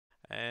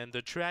And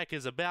the track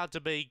is about to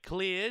be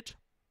cleared.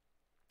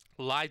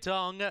 Light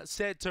on,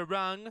 set to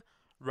run.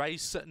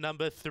 Race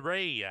number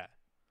 3.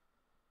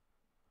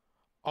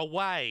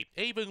 Away,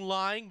 even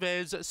lying,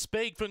 there's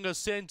Speak from the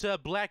centre,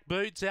 Black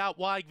Boots, out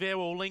wide there,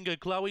 Orlinga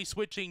Chloe,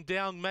 switching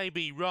down,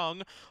 maybe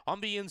wrong.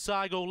 On the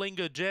inside,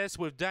 Orlinga Jess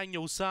with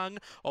Daniel Sung,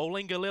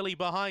 Orlinga Lily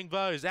behind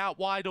those, out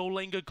wide,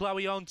 Orlinga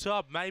Chloe on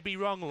top, maybe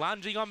wrong,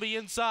 lunging on the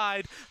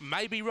inside,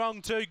 maybe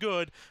wrong, too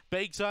good.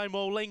 Beaks home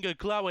Orlinga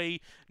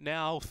Chloe.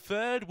 Now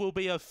third will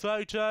be a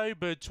photo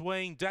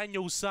between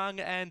Daniel Sung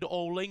and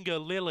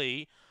Orlinga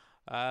Lily.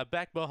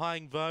 Back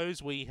behind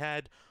those, we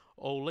had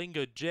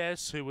Orlinga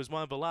Jess, who was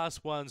one of the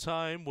last ones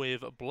home,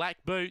 with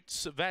Black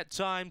Boots, that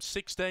time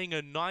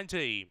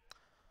 16:90.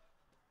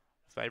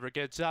 Favourite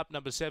gets up,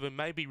 number 7,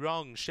 maybe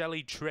wrong,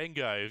 Shelley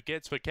Trengo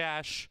gets for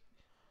cash.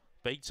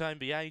 Beats home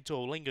the 8,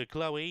 Orlinga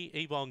Chloe,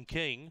 Yvonne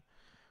King.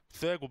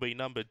 Third will be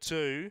number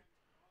 2,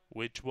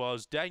 which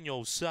was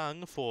Daniel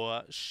Sung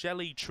for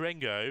Shelley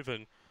Trengo,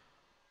 and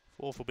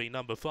fourth will be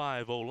number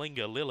 5,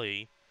 Orlinga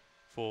Lily,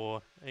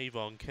 for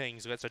Yvonne King.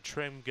 So that's a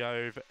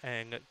Tremgove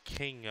and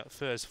King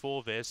first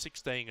 4 there,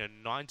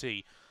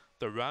 16:90.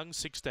 The run,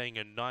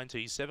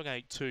 16:90,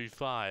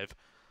 7825.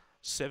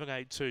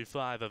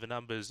 7825 are the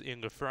numbers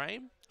in the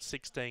frame,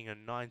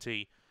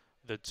 16:90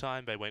 the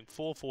time. They went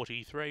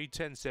 4:43,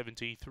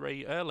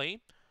 10:73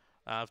 early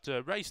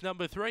after race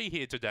number 3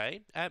 here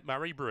today at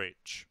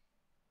Murray-Bridge.